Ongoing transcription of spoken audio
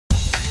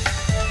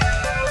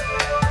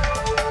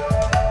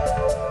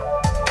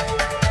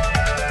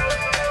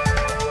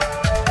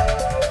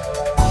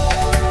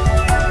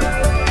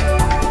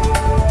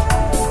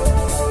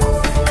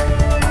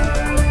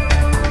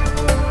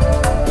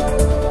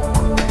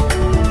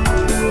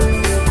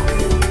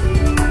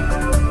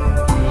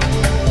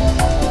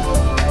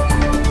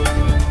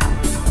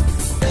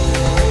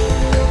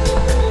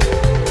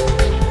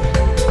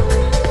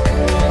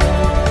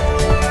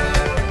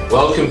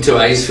Welcome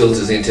to ACE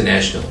Filters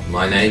International.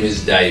 My name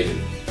is David.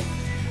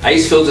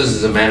 ACE Filters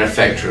is a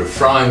manufacturer of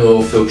frying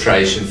oil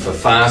filtration for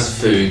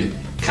fast food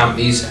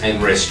companies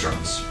and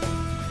restaurants.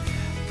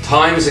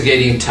 Times are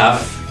getting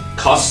tough,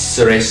 costs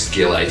are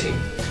escalating.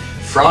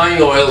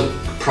 Frying oil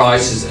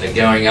prices are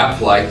going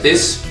up like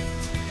this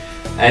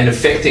and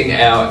affecting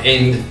our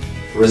end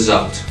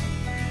result.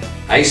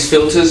 ACE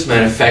Filters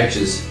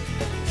manufactures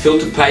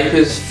filter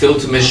papers,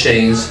 filter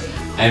machines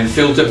and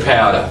filter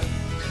powder.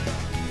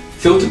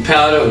 Filter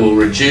powder will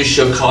reduce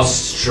your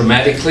costs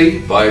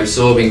dramatically by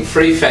absorbing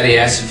free fatty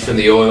acid from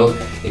the oil,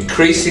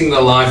 increasing the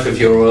life of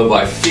your oil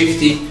by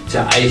 50 to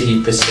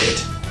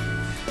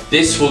 80%.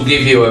 This will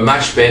give you a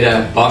much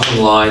better bottom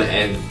line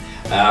and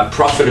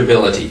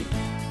profitability.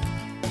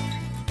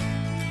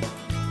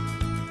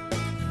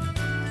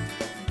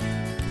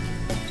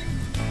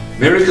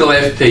 Miracle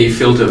FP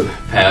filter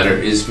powder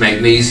is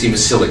magnesium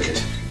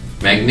silicate.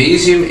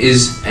 Magnesium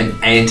is an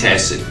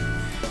antacid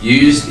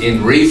used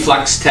in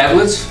reflux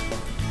tablets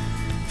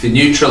for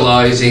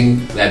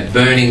neutralizing that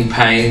burning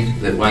pain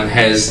that one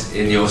has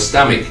in your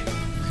stomach.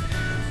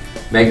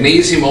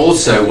 Magnesium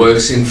also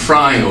works in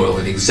frying oil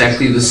in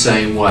exactly the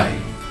same way.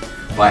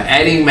 By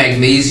adding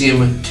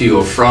magnesium to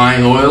your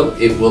frying oil,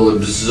 it will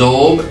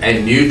absorb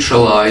and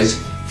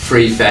neutralize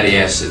free fatty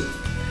acid.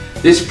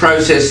 This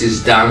process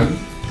is done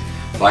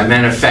by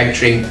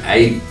manufacturing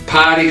a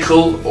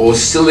particle or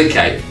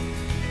silicate.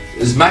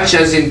 As much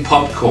as in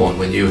popcorn,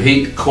 when you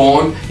heat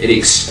corn, it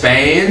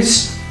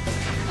expands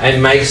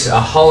and makes a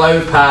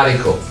hollow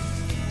particle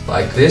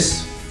like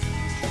this.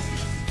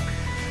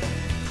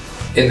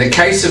 In the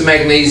case of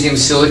magnesium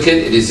silicate,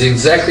 it is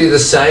exactly the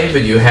same,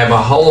 but you have a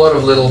whole lot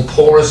of little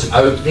porous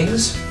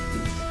openings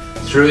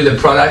through the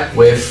product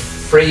where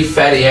free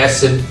fatty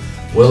acid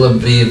will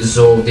be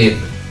absorbed in.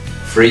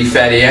 Free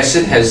fatty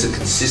acid has the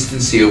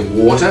consistency of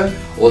water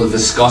or the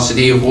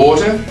viscosity of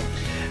water,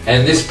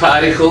 and this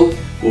particle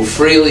will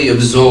freely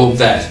absorb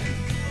that.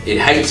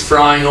 It hates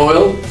frying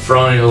oil.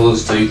 Frying oil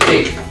is too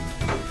thick.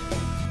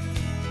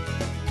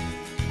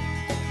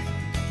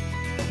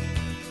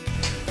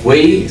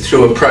 We,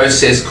 through a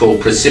process called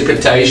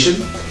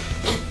precipitation,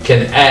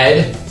 can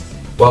add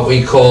what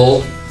we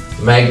call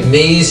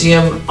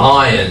magnesium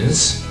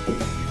ions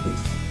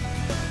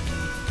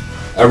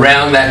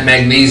around that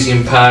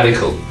magnesium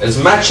particle,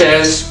 as much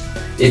as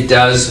it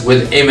does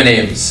with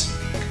M&Ms.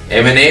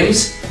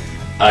 M&Ms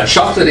are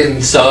chocolate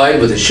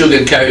inside with a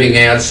sugar coating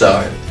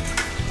outside.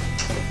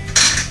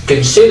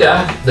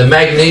 Consider the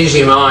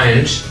magnesium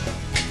ions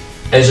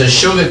as a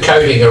sugar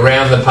coating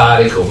around the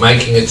particle,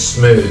 making it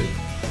smooth.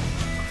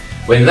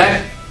 When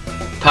that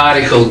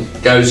particle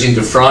goes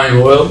into frying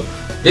oil,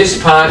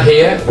 this part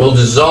here will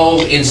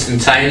dissolve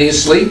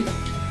instantaneously,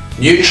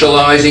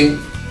 neutralizing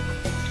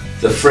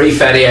the free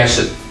fatty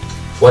acid.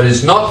 What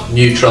is not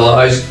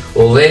neutralized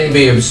will then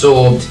be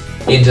absorbed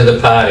into the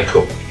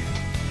particle.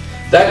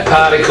 That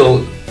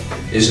particle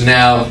is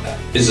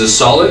a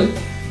solid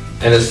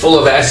and is full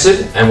of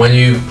acid, and when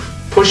you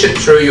push it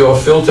through your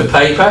filter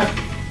paper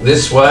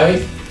this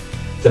way,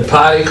 the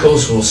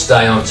particles will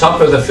stay on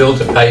top of the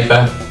filter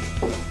paper,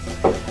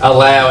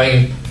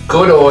 allowing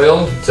good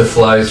oil to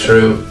flow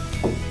through,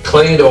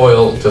 cleaned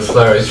oil to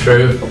flow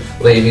through,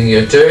 leaving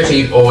your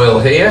dirty oil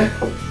here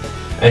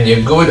and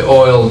your good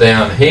oil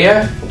down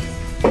here,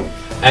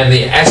 and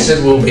the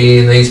acid will be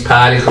in these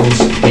particles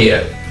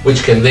here,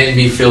 which can then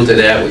be filtered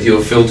out with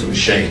your filter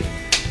machine.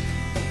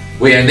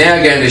 We are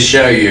now going to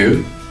show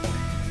you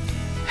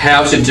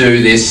how to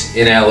do this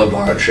in our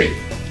laboratory.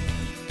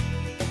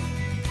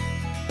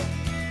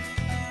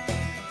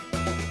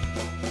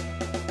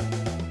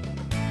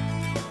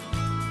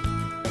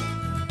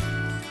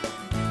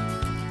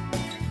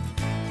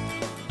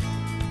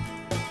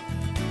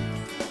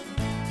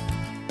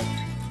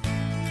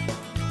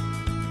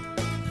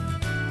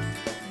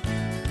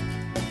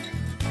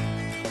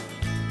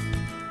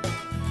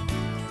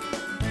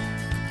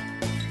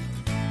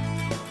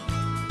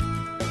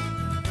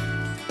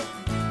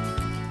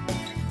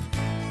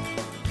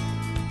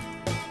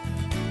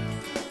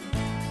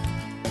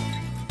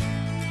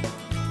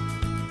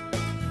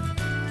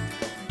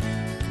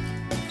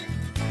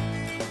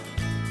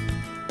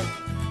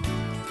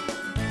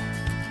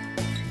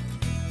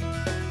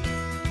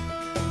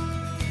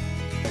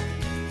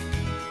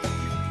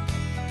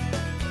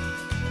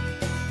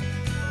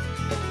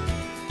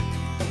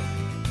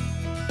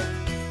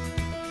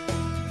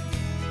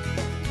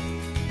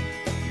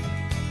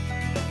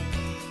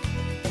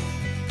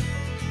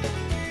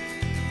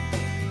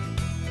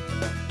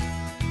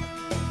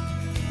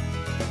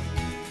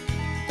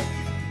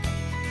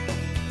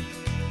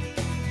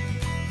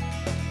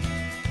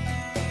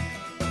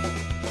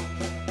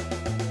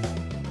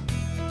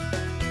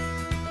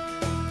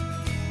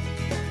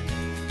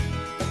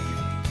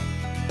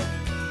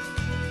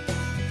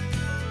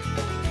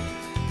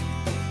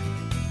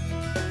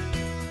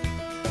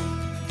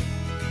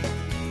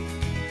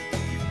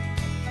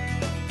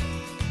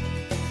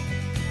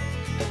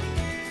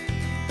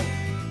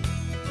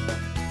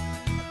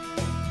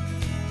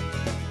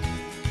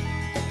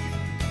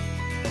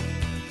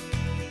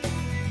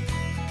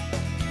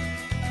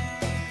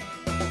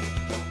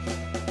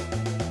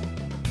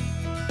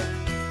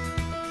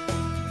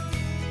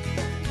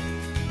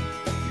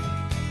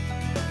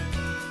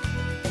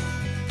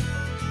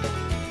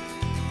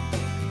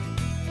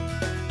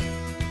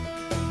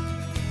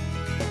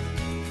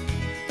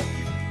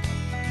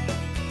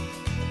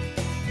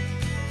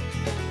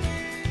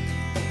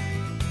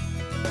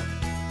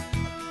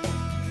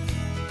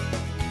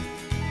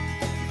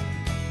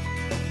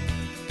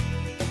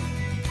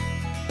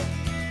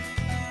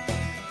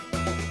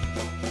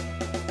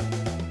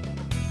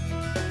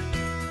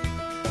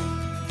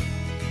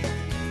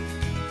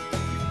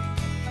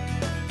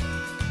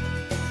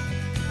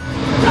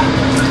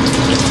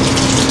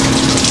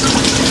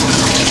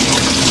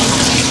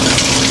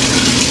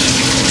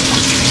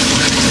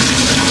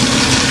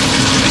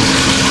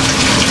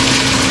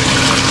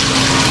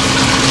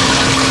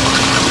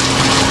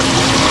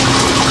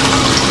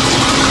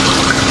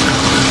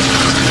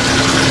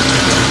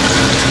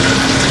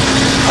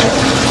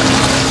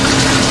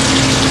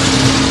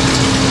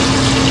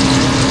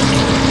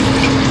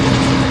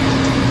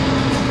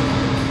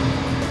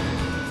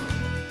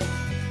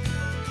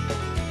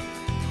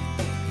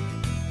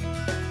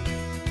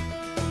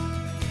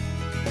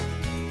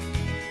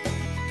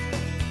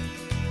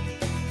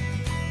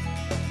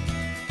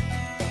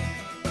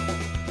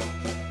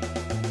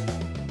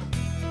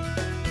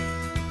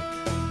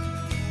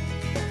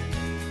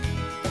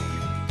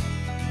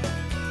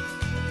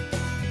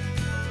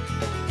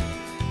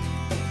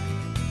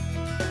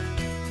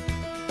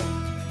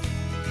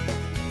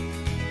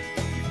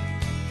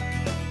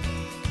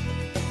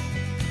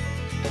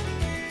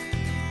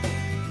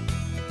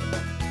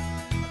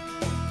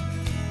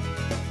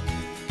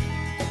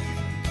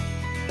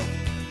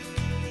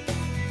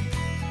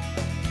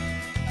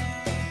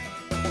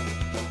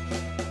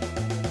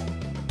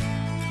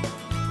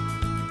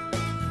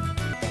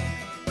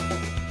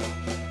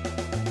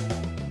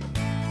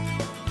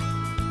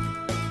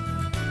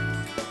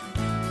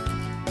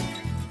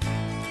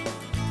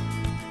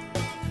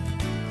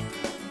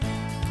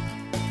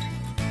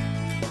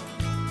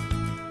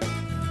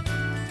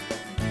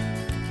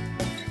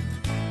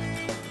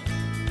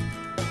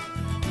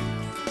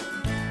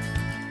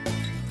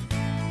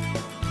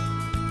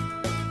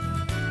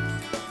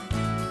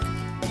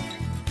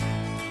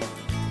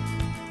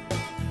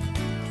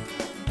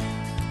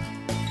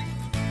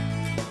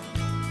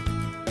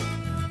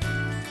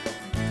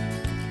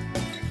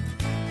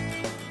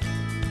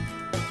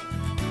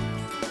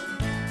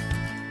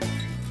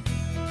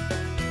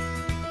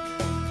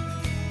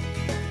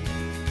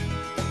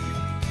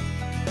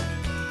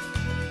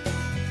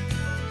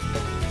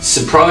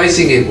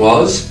 Surprising it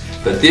was,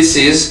 but this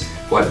is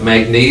what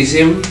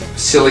magnesium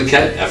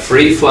silicate, a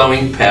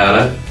free-flowing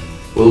powder,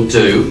 will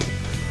do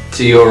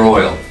to your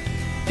oil.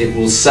 It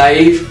will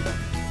save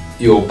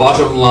your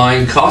bottom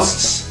line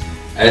costs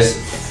as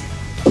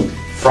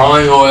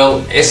frying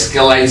oil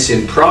escalates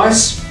in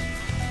price.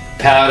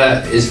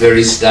 Powder is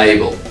very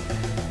stable.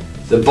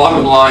 The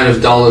bottom line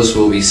of dollars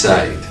will be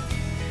saved.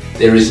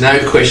 There is no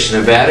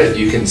question about it.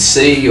 You can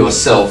see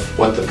yourself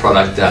what the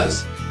product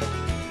does.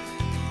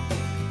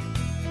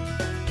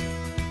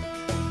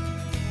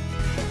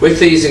 With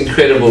these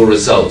incredible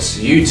results,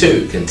 you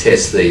too can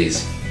test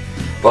these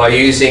by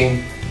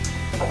using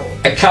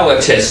a colour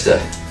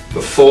tester.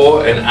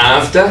 Before and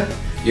after,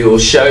 you will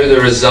show the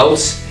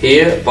results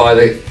here by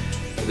the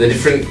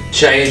different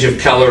change of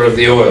colour of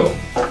the oil.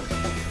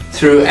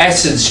 Through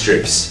acid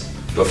strips,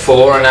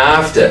 before and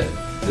after,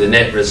 the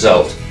net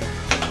result.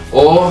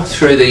 Or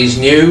through these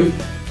new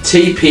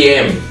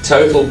TPM,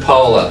 total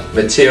polar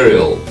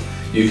material,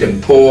 you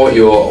can pour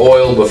your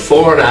oil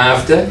before and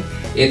after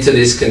into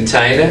this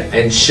container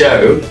and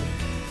show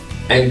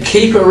and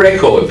keep a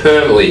record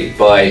permanently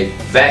by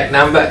VAT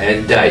number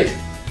and date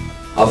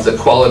of the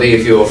quality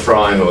of your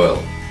frying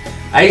oil.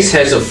 ACE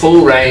has a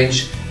full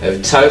range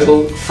of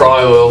total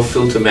fry oil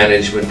filter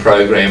management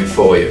program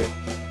for you.